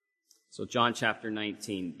So John chapter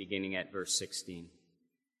 19, beginning at verse 16.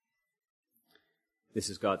 This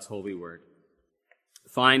is God's holy word.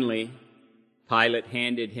 Finally, Pilate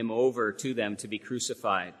handed him over to them to be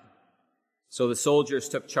crucified. So the soldiers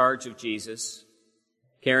took charge of Jesus.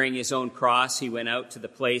 Carrying his own cross, he went out to the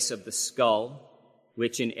place of the skull,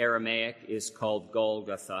 which in Aramaic is called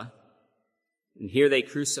Golgotha. And here they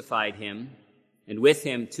crucified him, and with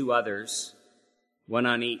him 2 others, one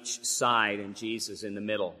on each side and Jesus in the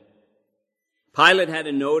middle. Pilate had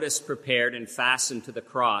a notice prepared and fastened to the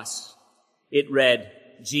cross. It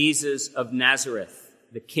read, "Jesus of Nazareth,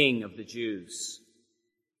 the King of the Jews."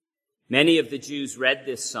 Many of the Jews read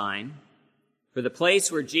this sign, for the place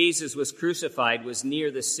where Jesus was crucified was near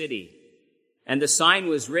the city, and the sign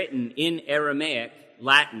was written in Aramaic,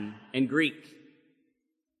 Latin, and Greek.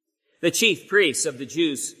 The chief priests of the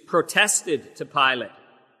Jews protested to Pilate,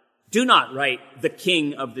 "Do not write the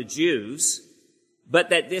King of the Jews, but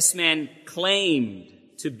that this man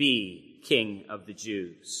claimed to be King of the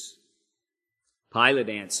Jews." Pilate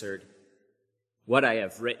answered, "What I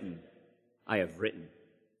have written, I have written."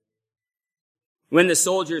 When the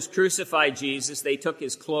soldiers crucified Jesus, they took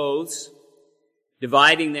his clothes,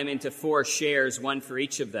 dividing them into 4 shares, one for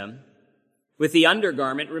each of them, with the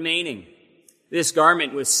undergarment remaining. This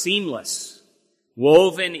garment was seamless,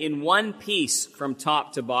 woven in one piece from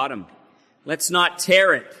top to bottom. "Let's not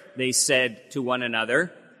tear it," they said to one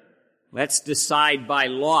another. "Let's decide by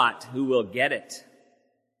lot who will get it."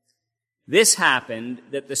 This happened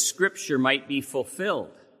that the scripture might be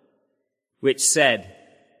fulfilled, which said,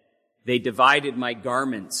 "They divided my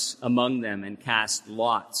garments among them and cast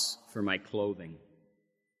lots for my clothing."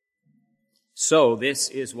 So this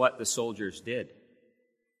is what the soldiers did.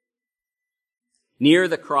 Near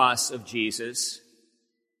the cross of Jesus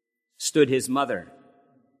stood his mother.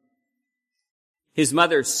 His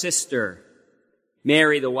mother's sister,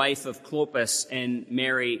 Mary, the wife of Clopas, and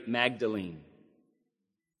Mary Magdalene.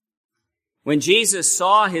 When Jesus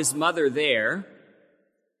saw his mother there,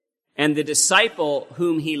 and the disciple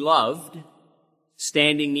whom he loved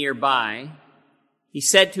standing nearby, he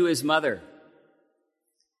said to his mother,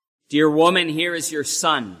 "Dear woman, here is your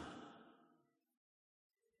son."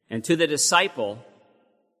 And to the disciple,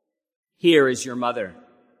 "Here is your mother."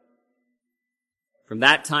 From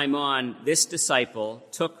that time on, this disciple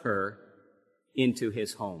took her into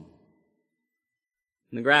his home.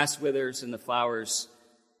 And the grass withers and the flowers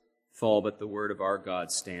fall, but the word of our God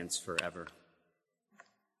stands forever.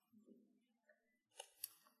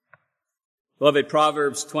 Beloved,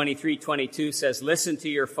 Proverbs 23:22 says, "Listen to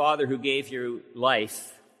your father who gave you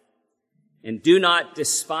life, and do not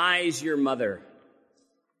despise your mother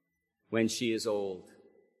when she is old."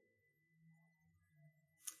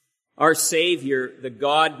 Our Savior, the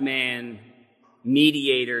God-man,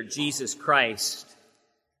 mediator, Jesus Christ,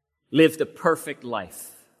 lived a perfect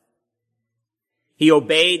life. He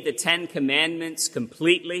obeyed the 10 Commandments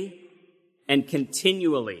completely and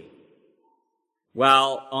continually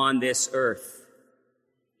while on this earth.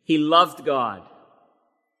 He loved God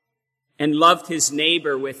and loved his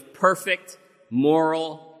neighbor with perfect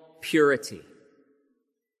moral purity.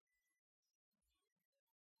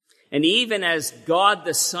 And even as God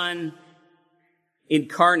the Son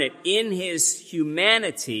incarnate in his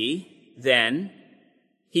humanity, then,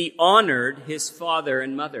 he honored his father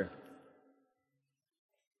and mother.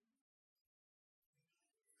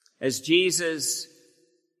 As Jesus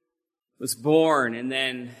was born and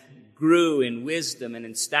then grew in wisdom and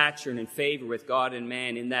in stature and in favor with God and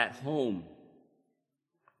man in that home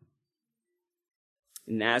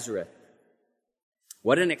in Nazareth,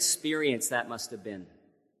 what an experience that must have been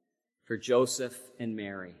for Joseph and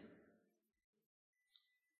Mary.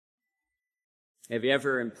 Have you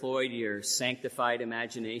ever employed your sanctified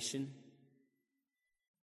imagination?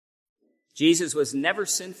 Jesus was never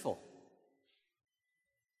sinful,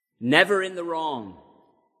 never in the wrong,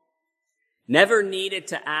 never needed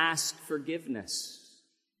to ask forgiveness.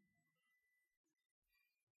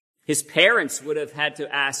 His parents would have had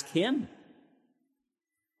to ask him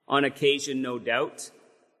on occasion, no doubt,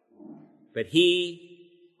 but he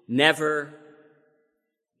never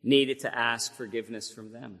needed to ask forgiveness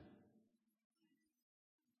from them.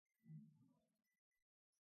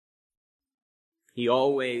 He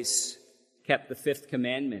always kept the 5th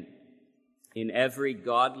commandment in every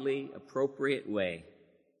godly, appropriate way.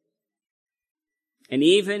 And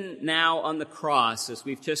even now on the cross, as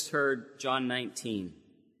we've just heard John 19,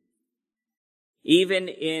 even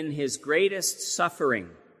in his greatest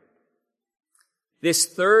suffering, this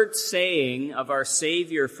 3rd saying of our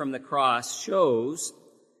Savior from the cross shows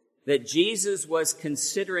that Jesus was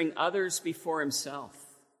considering others before himself.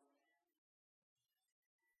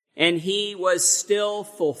 And he was still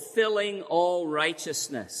fulfilling all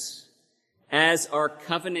righteousness as our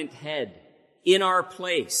covenant head in our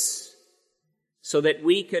place, so that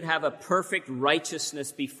we could have a perfect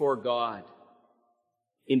righteousness before God,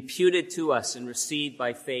 imputed to us and received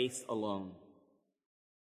by faith alone.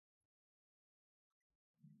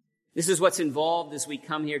 This is what's involved as we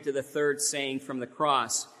come here to the third saying from the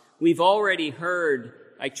cross. We've already heard,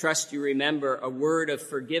 I trust you remember, a word of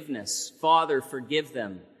forgiveness. Father, forgive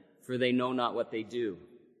them, for they know not what they do.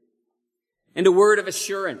 And a word of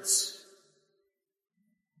assurance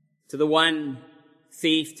to the one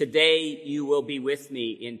thief, today you will be with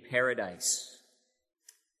me in paradise.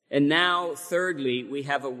 And now, thirdly, we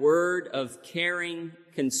have a word of caring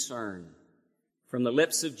concern from the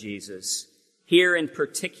lips of Jesus, here in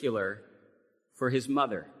particular for his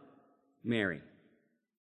mother, Mary.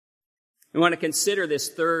 We want to consider this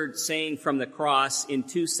third saying from the cross in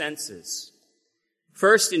two senses.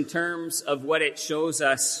 First, in terms of what it shows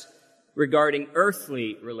us regarding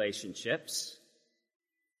earthly relationships.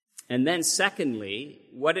 And then secondly,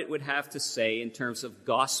 what it would have to say in terms of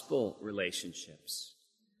gospel relationships.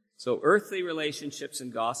 So earthly relationships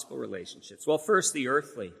and gospel relationships. Well, first, the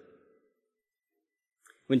earthly.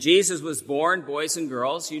 When Jesus was born, boys and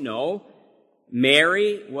girls, you know,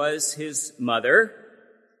 Mary was his mother.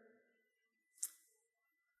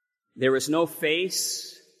 There was no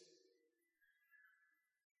face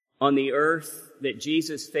on the earth that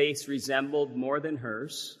Jesus' face resembled more than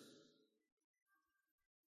hers.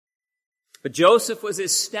 But Joseph was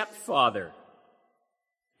his stepfather,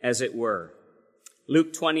 as it were.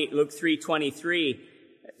 Luke 3:23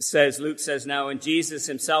 says, Luke says, now when Jesus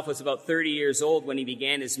himself was about 30 years old when he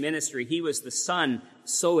began his ministry, he was the son,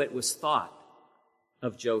 so it was thought,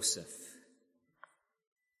 of Joseph.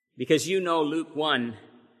 Because you know Luke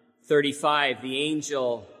 1:35, the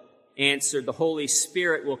angel answered, the Holy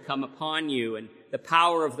Spirit will come upon you, and the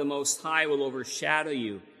power of the Most High will overshadow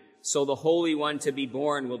you. So the Holy One to be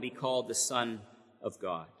born will be called the Son of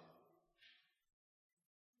God.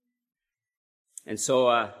 And so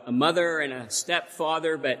a mother and a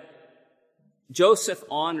stepfather, but Jesus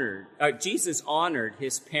honored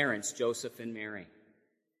his parents, Joseph and Mary.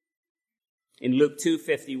 In Luke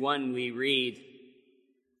 2:51 we read,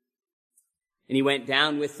 and he went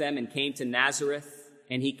down with them and came to Nazareth,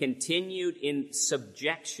 and he continued in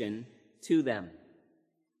subjection to them.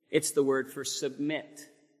 It's the word for submit.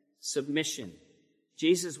 Submission.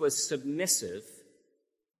 Jesus was submissive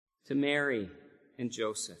to Mary and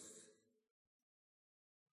Joseph.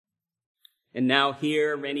 And now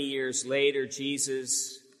here, many years later,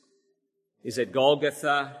 Jesus is at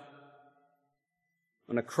Golgotha.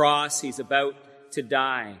 On a cross, he's about to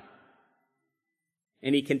die.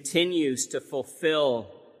 And he continues to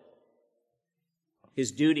fulfill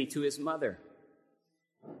his duty to his mother.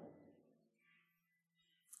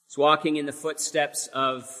 He's walking in the footsteps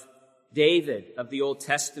of David of the Old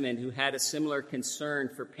Testament, who had a similar concern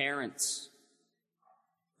for parents.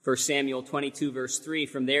 1 Samuel 22 verse 3,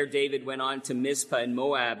 from there David went on to Mizpah in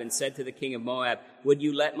Moab and said to the king of Moab, would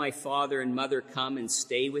you let my father and mother come and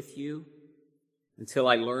stay with you until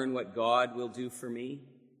I learn what God will do for me?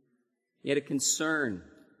 He had a concern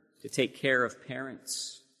to take care of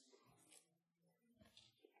parents.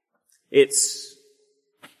 It's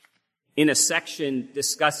in a section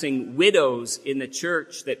discussing widows in the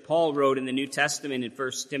church that Paul wrote in the New Testament in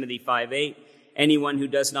 1 Timothy 5:8, anyone who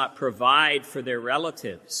does not provide for their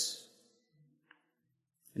relatives,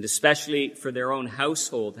 and especially for their own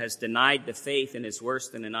household, has denied the faith and is worse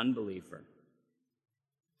than an unbeliever.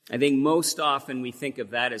 I think most often we think of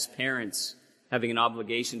that as parents having an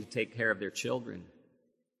obligation to take care of their children.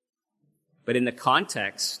 But in the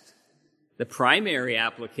context, the primary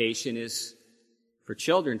application is for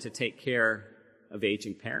children to take care of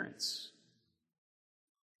aging parents.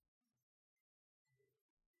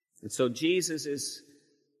 And so Jesus is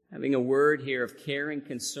having a word here of caring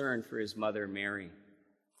concern for his mother Mary.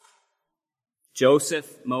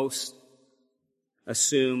 Joseph, most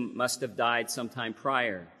assume, must have died sometime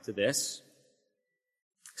prior to this.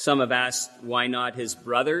 Some have asked, why not his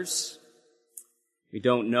brothers? We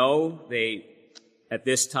don't know. They, at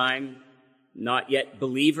this time, not yet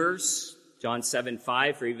believers. John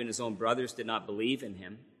 7:5, for even his own brothers did not believe in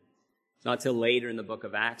him. It's not till later in the book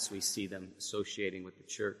of Acts we see them associating with the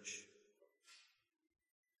church.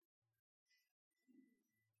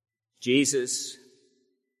 Jesus,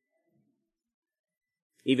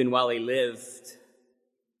 even while he lived,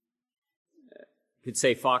 could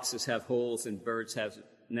say foxes have holes and birds have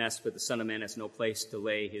nests, but the Son of Man has no place to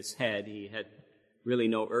lay his head. He had really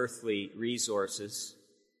no earthly resources.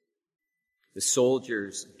 The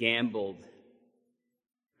soldiers gambled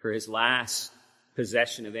for his last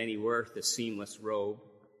possession of any worth, a seamless robe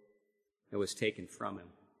that was taken from him.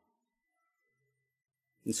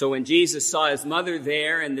 And so when Jesus saw his mother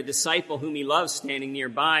there and the disciple whom he loved standing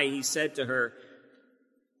nearby, he said to her,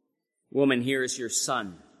 "Woman, here is your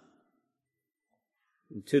son."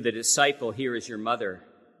 And to the disciple, "Here is your mother."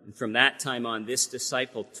 And from that time on, this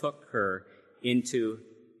disciple took her into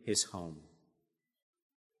his home.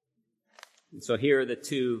 And so here are the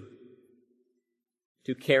two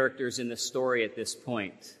characters in the story at this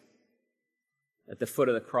point, at the foot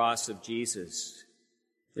of the cross of Jesus.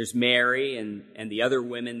 There's Mary and the other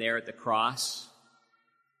women there at the cross.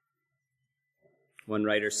 One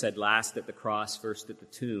writer said last at the cross, first at the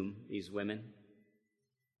tomb, these women.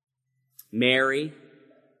 Mary,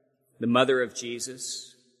 the mother of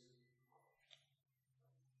Jesus,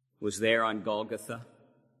 was there on Golgotha.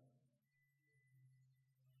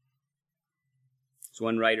 As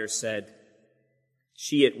one writer said,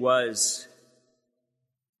 she it was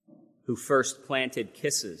who first planted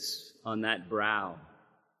kisses on that brow,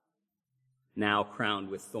 now crowned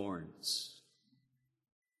with thorns.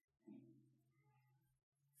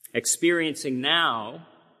 Experiencing now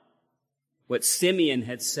what Simeon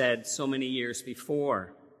had said so many years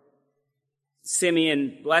before.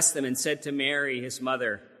 Simeon blessed them and said to Mary, his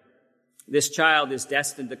mother, "This child is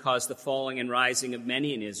destined to cause the falling and rising of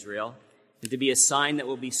many in Israel, and to be a sign that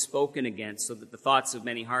will be spoken against, so that the thoughts of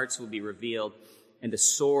many hearts will be revealed, and a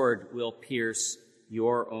sword will pierce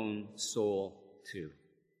your own soul too."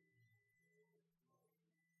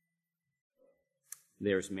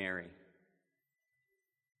 There's Mary.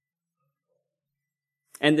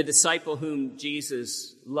 And the disciple whom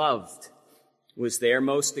Jesus loved was there.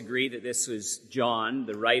 Most agree that this was John,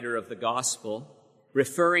 the writer of the gospel,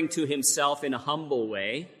 referring to himself in a humble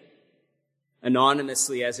way,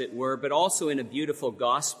 anonymously as it were, but also in a beautiful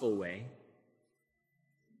gospel way.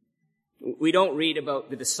 We don't read about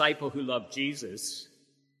the disciple who loved Jesus,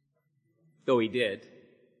 though he did,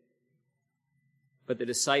 but the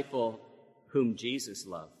disciple whom Jesus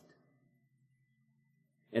loved.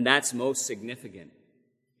 And that's most significant,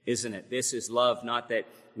 isn't it? This is love, not that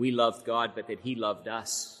we loved God, but that he loved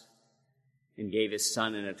us and gave his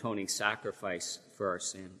son an atoning sacrifice for our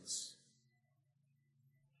sins.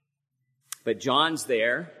 But John's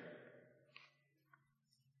there.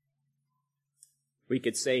 We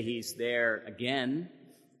could say he's there again.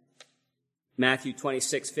 Matthew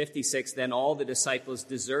 26:56, then all the disciples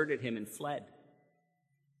deserted him and fled.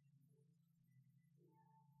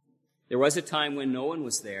 There was a time when no one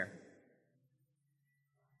was there.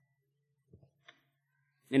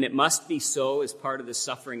 And it must be so as part of the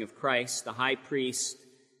suffering of Christ. The high priest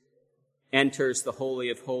enters the Holy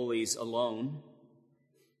of Holies alone.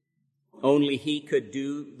 Only he could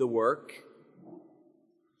do the work.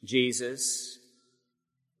 Jesus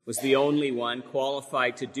was the only one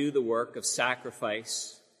qualified to do the work of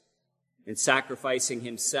sacrifice and sacrificing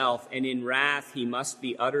himself. And in wrath, he must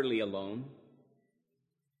be utterly alone.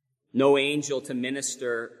 No angel to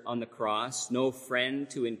minister on the cross, no friend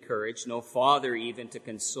to encourage, no father even to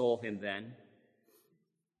console him then.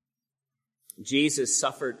 Jesus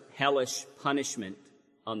suffered hellish punishment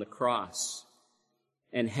on the cross,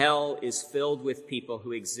 and hell is filled with people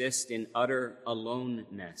who exist in utter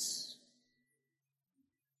aloneness.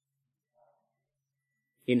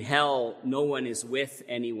 In hell, no one is with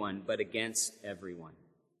anyone but against everyone.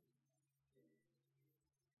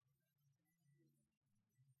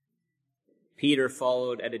 Peter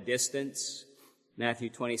followed at a distance,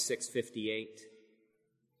 Matthew 26:58.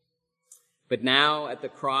 But now at the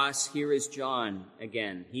cross, here is John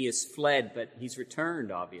again. He has fled, but he's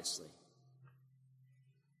returned, obviously.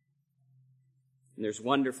 And there's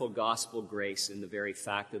wonderful gospel grace in the very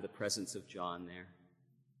fact of the presence of John there.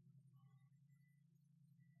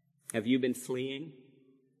 Have you been fleeing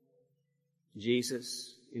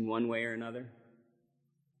Jesus in one way or another?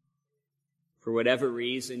 For whatever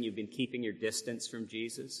reason, you've been keeping your distance from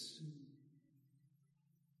Jesus.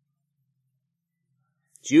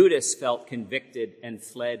 Judas felt convicted and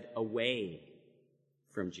fled away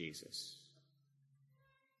from Jesus.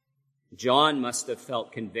 John must have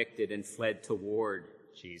felt convicted and fled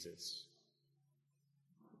toward Jesus,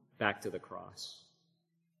 back to the cross.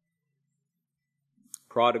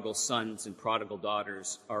 Prodigal sons and prodigal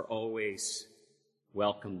daughters are always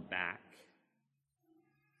welcomed back,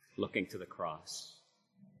 looking to the cross.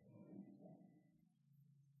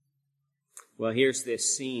 Well, here's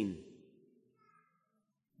this scene.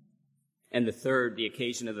 And the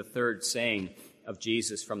occasion of the third saying of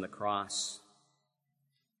Jesus from the cross.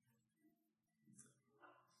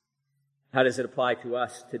 How does it apply to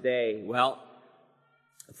us today? Well,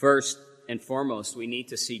 first and foremost, we need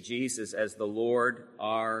to see Jesus as the Lord,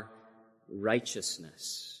 our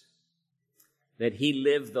righteousness. That he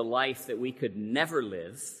lived the life that we could never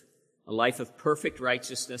live, a life of perfect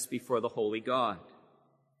righteousness before the holy God,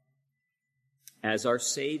 as our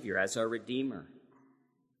Savior, as our Redeemer.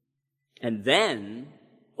 And then,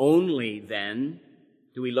 only then,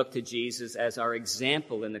 do we look to Jesus as our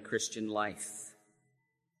example in the Christian life.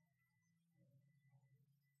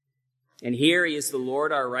 And here he is the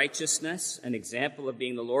Lord our righteousness, an example of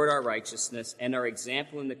being the Lord our righteousness, and our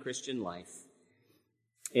example in the Christian life,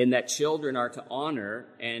 in that children are to honor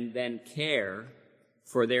and then care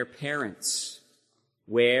for their parents,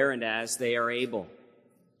 where and as they are able.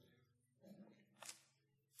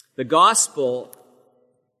 The gospel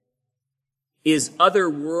is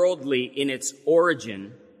otherworldly in its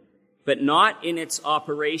origin, but not in its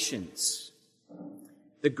operations.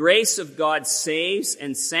 The grace of God saves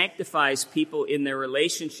and sanctifies people in their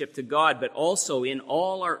relationship to God, but also in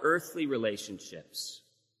all our earthly relationships.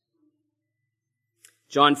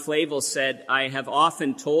 John Flavel said, "I have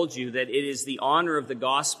often told you that it is the honor of the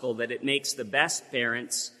gospel that it makes the best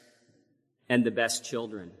parents and the best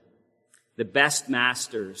children, the best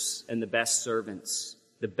masters and the best servants,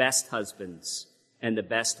 the best husbands and the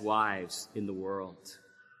best wives in the world."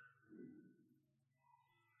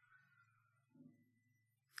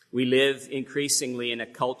 We live increasingly in a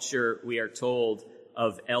culture, we are told,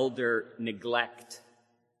 of elder neglect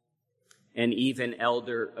and even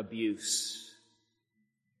elder abuse.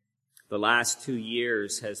 The last 2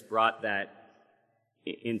 years has brought that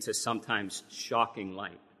into sometimes shocking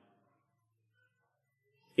light.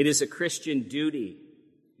 It is a Christian duty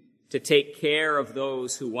to take care of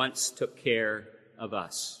those who once took care of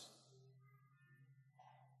us.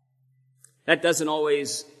 That doesn't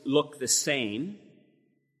always look the same.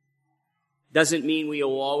 Doesn't mean we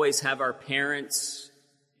will always have our parents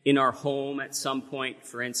in our home at some point,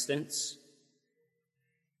 for instance.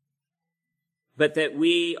 But that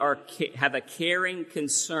we have a caring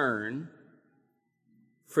concern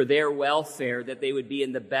for their welfare, that they would be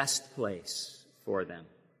in the best place for them.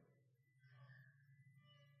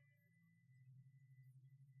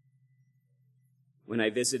 When I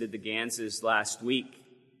visited the Ganses last week,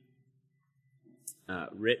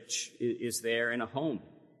 Rich is there in a home.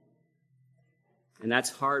 And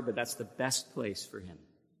that's hard, but that's the best place for him.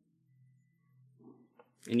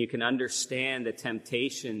 And you can understand the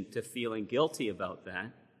temptation to feeling guilty about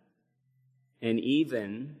that, and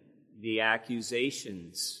even the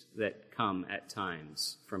accusations that come at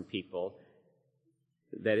times from people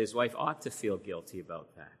that his wife ought to feel guilty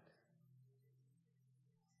about that.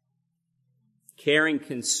 Caring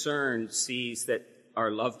concern sees that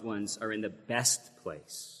our loved ones are in the best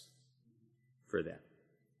place for them.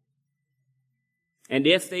 And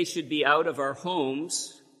if they should be out of our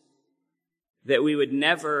homes, that we would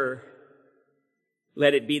never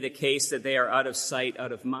let it be the case that they are out of sight,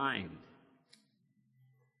 out of mind.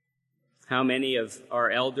 How many of our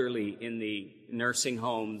elderly in the nursing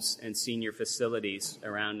homes and senior facilities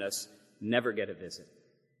around us never get a visit?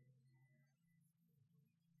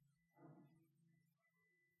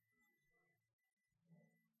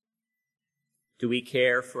 Do we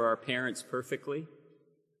care for our parents perfectly?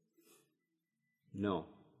 No.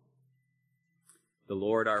 The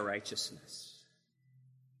Lord our righteousness,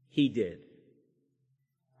 he did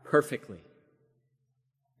perfectly.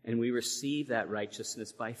 And we receive that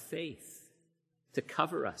righteousness by faith to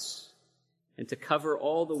cover us and to cover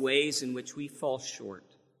all the ways in which we fall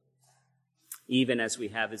short, even as we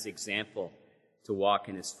have his example to walk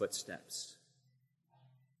in his footsteps.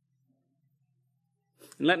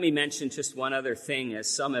 And let me mention just one other thing,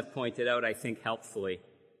 as some have pointed out, I think helpfully,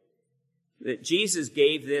 that Jesus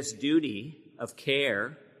gave this duty of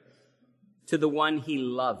care to the one he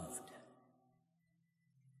loved.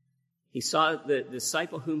 He saw the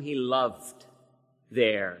disciple whom he loved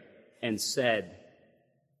there and said,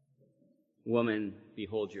 "Woman,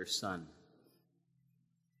 behold your son,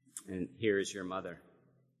 and here is your mother."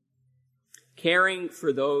 Caring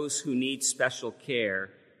for those who need special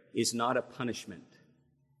care is not a punishment.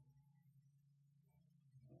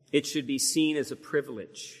 It should be seen as a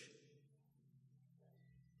privilege.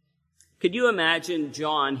 Could you imagine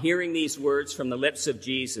John hearing these words from the lips of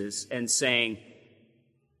Jesus and saying,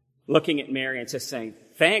 looking at Mary and just saying,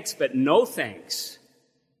 "Thanks, but no thanks.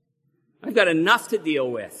 I've got enough to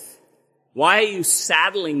deal with. Why are you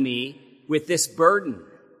saddling me with this burden?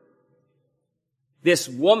 This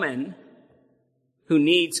woman who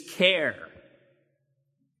needs care."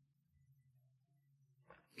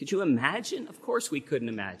 Could you imagine? Of course we couldn't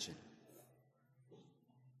imagine.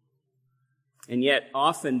 And yet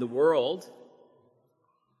often the world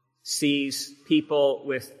sees people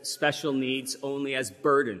with special needs only as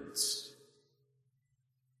burdens.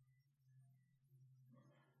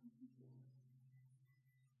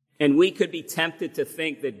 And we could be tempted to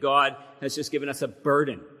think that God has just given us a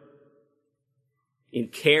burden in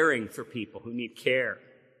caring for people who need care.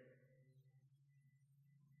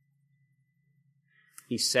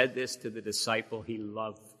 He said this to the disciple he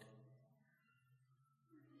loved.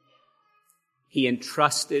 He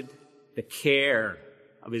entrusted the care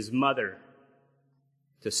of his mother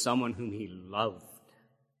to someone whom he loved,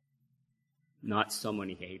 not someone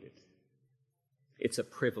he hated. It's a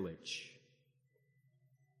privilege.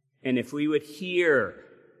 And if we would hear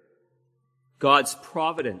God's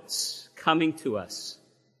providence coming to us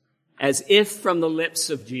as if from the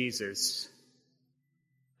lips of Jesus,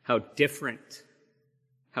 how different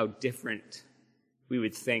we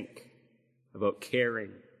would think about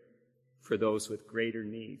caring for those with greater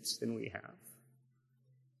needs than we have.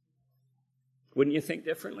 Wouldn't you think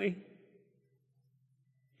differently?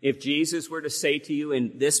 If Jesus were to say to you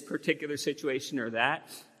in this particular situation or that,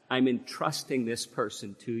 I'm entrusting this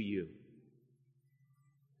person to you.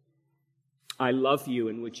 I love you,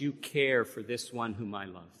 and would you care for this one whom I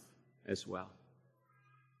love as well?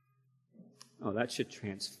 Oh, that should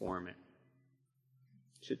transform it.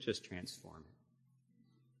 It should just transform it.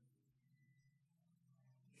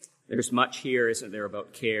 There's much here, isn't there,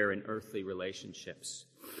 about care in earthly relationships.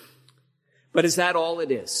 But is that all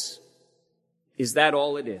it is? Is that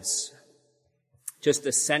all it is? Just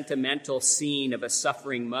a sentimental scene of a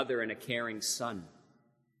suffering mother and a caring son.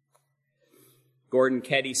 Gordon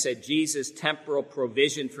Keddy said, Jesus' temporal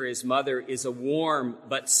provision for his mother is a warm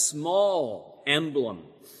but small emblem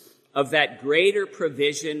of that greater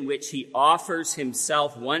provision which he offers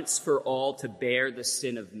himself once for all to bear the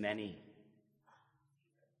sin of many.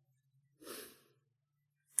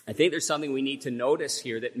 I think there's something we need to notice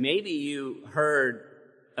here that maybe you heard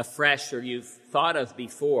afresh or you've thought of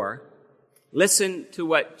before. Listen to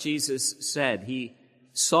what Jesus said. He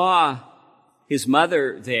saw his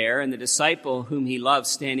mother there and the disciple whom he loved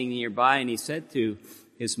standing nearby, and he said to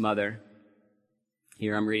his mother,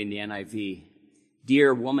 here I'm reading the NIV,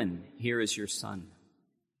 "Dear woman, here is your son."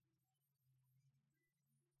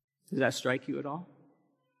 Does that strike you at all?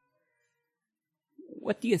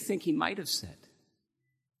 What do you think he might have said?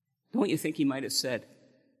 Don't you think he might have said,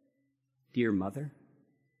 "Dear mother,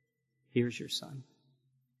 here's your son"?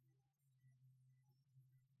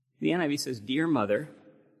 The NIV says, "Dear mother."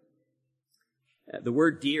 The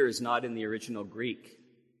word "dear" is not in the original Greek.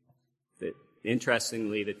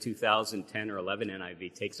 Interestingly, the 2010 or 11 NIV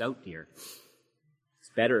takes out "dear."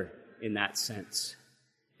 It's better in that sense.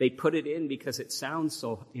 They put it in because it sounds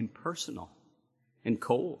so impersonal and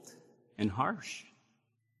cold and harsh.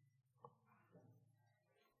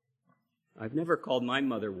 I've never called my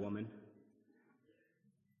mother woman.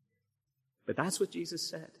 But that's what Jesus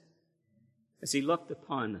said as he looked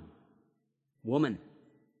upon them. Woman,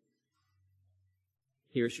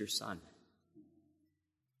 here's your son.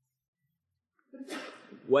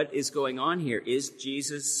 What is going on here? Is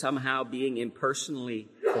Jesus somehow being impersonally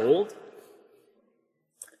cold?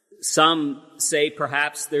 Some say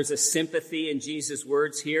perhaps there's a sympathy in Jesus'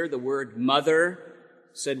 words here. The word mother,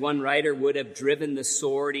 said one writer, would have driven the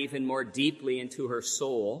sword even more deeply into her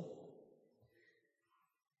soul.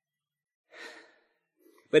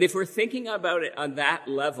 But if we're thinking about it on that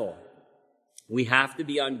level, we have to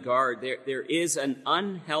be on guard. There is an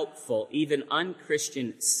unhelpful, even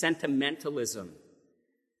unchristian sentimentalism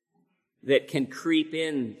that can creep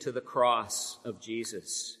into the cross of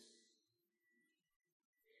Jesus.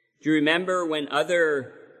 Do you remember when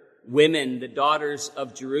other women, the daughters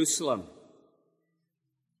of Jerusalem,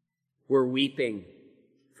 were weeping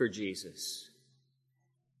for Jesus?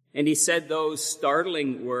 And he said those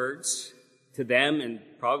startling words to them and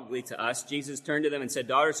probably to us. Jesus turned to them and said,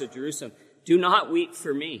 "Daughters of Jerusalem, do not weep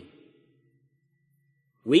for me.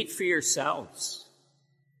 Weep for yourselves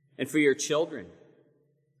and for your children.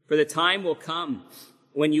 For the time will come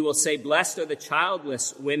when you will say, 'Blessed are the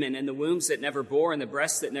childless women and the wombs that never bore and the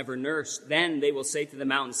breasts that never nursed.' Then they will say to the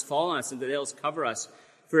mountains, 'Fall on us,' and to the hills, 'Cover us.'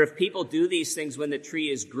 For if people do these things when the tree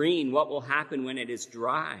is green, what will happen when it is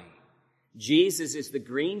dry?" Jesus is the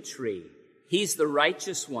green tree. He's the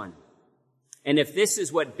righteous one. And if this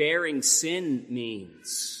is what bearing sin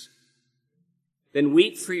means, then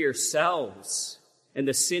weep for yourselves and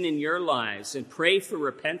the sin in your lives and pray for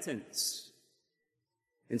repentance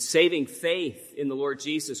and saving faith in the Lord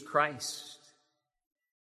Jesus Christ.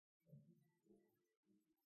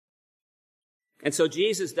 And so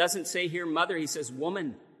Jesus doesn't say here, mother, he says,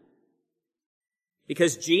 woman.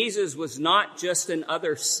 Because Jesus was not just an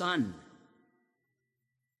other son.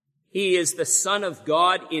 He is the Son of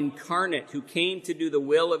God incarnate who came to do the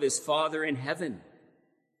will of his Father in heaven.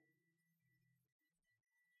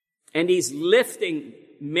 And he's lifting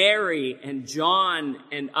Mary and John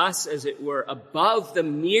and us, as it were, above the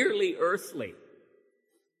merely earthly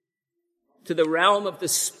to the realm of the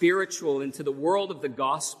spiritual, into the world of the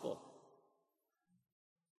gospel.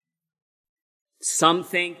 Some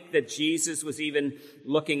think that Jesus was even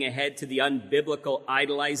looking ahead to the unbiblical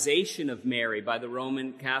idolization of Mary by the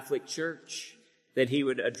Roman Catholic Church, that he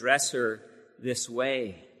would address her this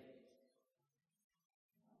way.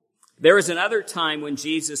 There was another time when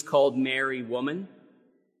Jesus called Mary woman,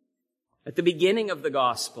 at the beginning of the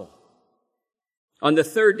gospel. On the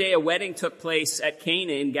third day, a wedding took place at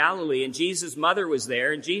Cana in Galilee, and Jesus' mother was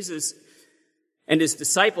there, and Jesus and his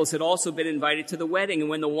disciples had also been invited to the wedding. And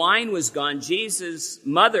when the wine was gone, Jesus'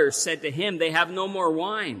 mother said to him, "They have no more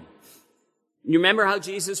wine." You remember how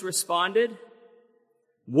Jesus responded?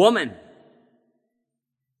 "Woman,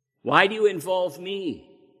 why do you involve me?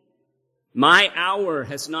 My hour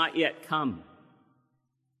has not yet come."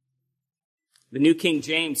 The New King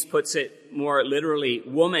James puts it more literally,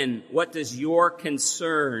 "Woman, what does your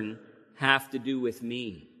concern have to do with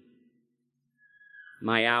me?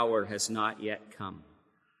 My hour has not yet come."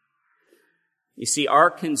 You see, our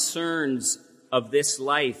concerns of this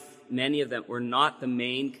life, many of them were not the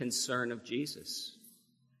main concern of Jesus.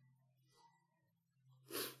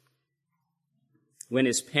 When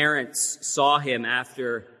his parents saw him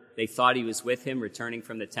after they thought he was with him, returning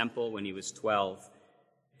from the temple when he was 12,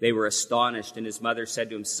 they were astonished, and his mother said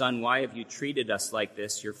to him, "Son, why have you treated us like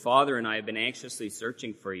this? Your father and I have been anxiously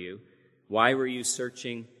searching for you." "Why were you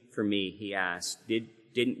searching for me?" he asked.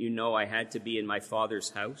 Didn't you know I had to be in my Father's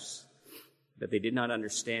house?" But they did not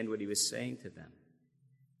understand what he was saying to them.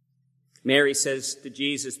 Mary says to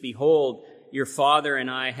Jesus, "Behold, your father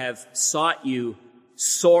and I have sought you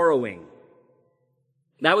sorrowing."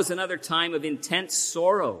 That was another time of intense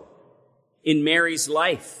sorrow in Mary's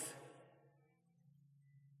life.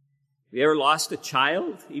 Have you ever lost a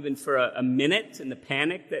child, even for a minute, and the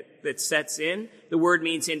panic that sets in? The word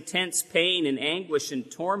means intense pain and anguish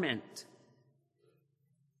and torment.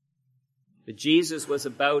 But Jesus was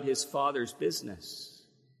about his Father's business.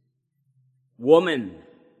 "Woman,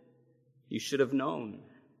 you should have known."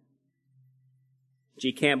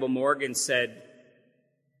 G. Campbell Morgan said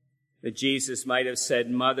that Jesus might have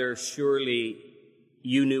said, "Mother, surely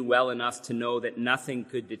you knew well enough to know that nothing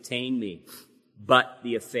could detain me but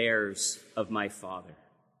the affairs of my Father."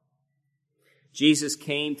 Jesus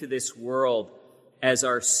came to this world as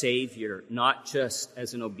our Savior, not just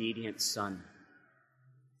as an obedient son.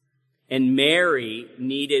 And Mary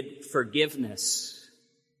needed forgiveness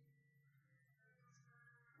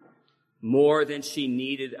more than she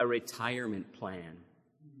needed a retirement plan.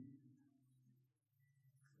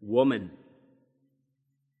 Woman.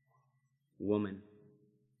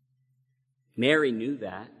 Mary knew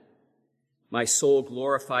that. "My soul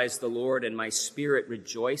glorifies the Lord, and my spirit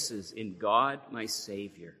rejoices in God, my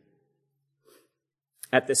Savior."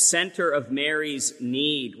 At the center of Mary's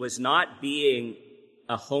need was not being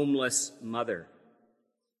a homeless mother,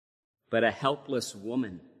 but a helpless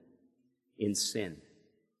woman in sin.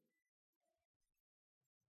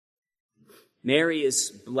 Mary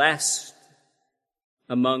is blessed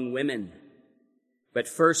among women, but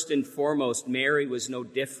first and foremost, Mary was no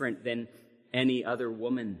different than any other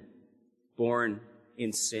woman born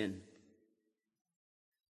in sin.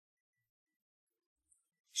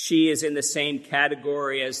 She is in the same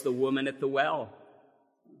category as the woman at the well.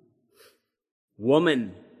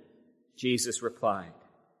 "Woman," Jesus replied,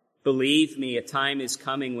 "believe me, a time is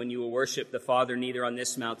coming when you will worship the Father neither on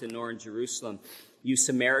this mountain nor in Jerusalem. You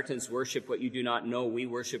Samaritans worship what you do not know. We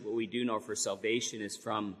worship what we do know, for salvation is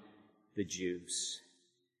from the Jews."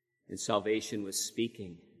 And salvation was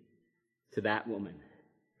speaking to that woman,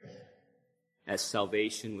 as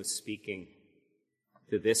salvation was speaking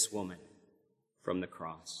to this woman from the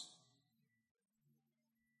cross.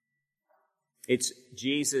 It's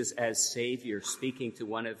Jesus as Savior speaking to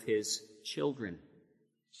one of his children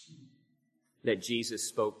that Jesus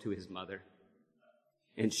spoke to his mother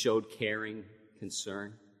and showed caring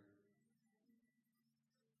concern.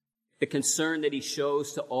 The concern that he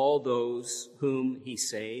shows to all those whom he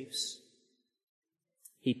saves.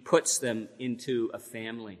 He puts them into a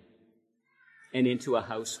family and into a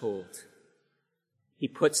household. He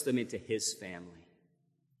puts them into his family.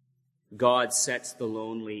 God sets the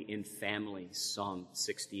lonely in families, Psalm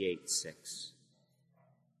 68:6.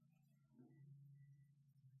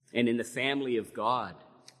 And in the family of God,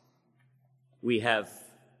 we have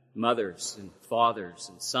mothers and fathers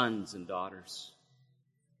and sons and daughters.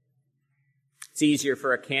 It's It's easier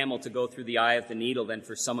for a camel to go through the eye of the needle than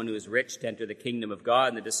for someone who is rich to enter the kingdom of God.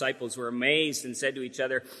 And the disciples were amazed and said to each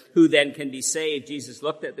other, who then can be saved? Jesus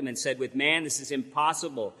looked at them and said, with man this is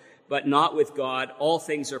impossible, but not with God. All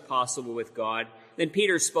things are possible with God. Then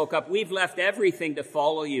Peter spoke up, we've left everything to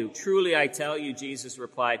follow you. Truly I tell you, Jesus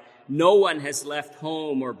replied, no one has left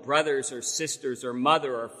home or brothers or sisters or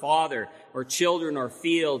mother or father or children or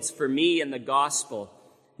fields for me and the gospel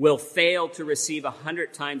will fail to receive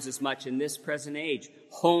 100 times as much in this present age,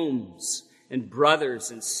 homes and brothers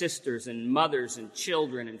and sisters and mothers and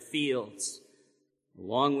children and fields,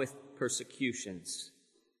 along with persecutions,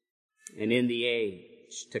 and in the age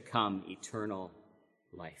to come, eternal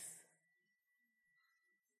life.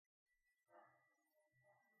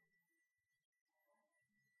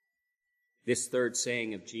 This third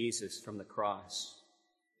saying of Jesus from the cross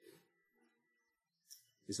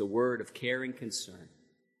is a word of caring concern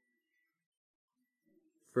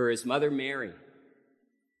for his mother Mary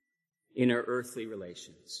in her earthly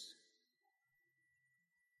relations.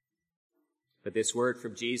 But this word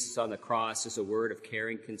from Jesus on the cross is a word of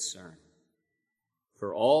caring concern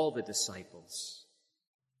for all the disciples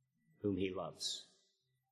whom he loves.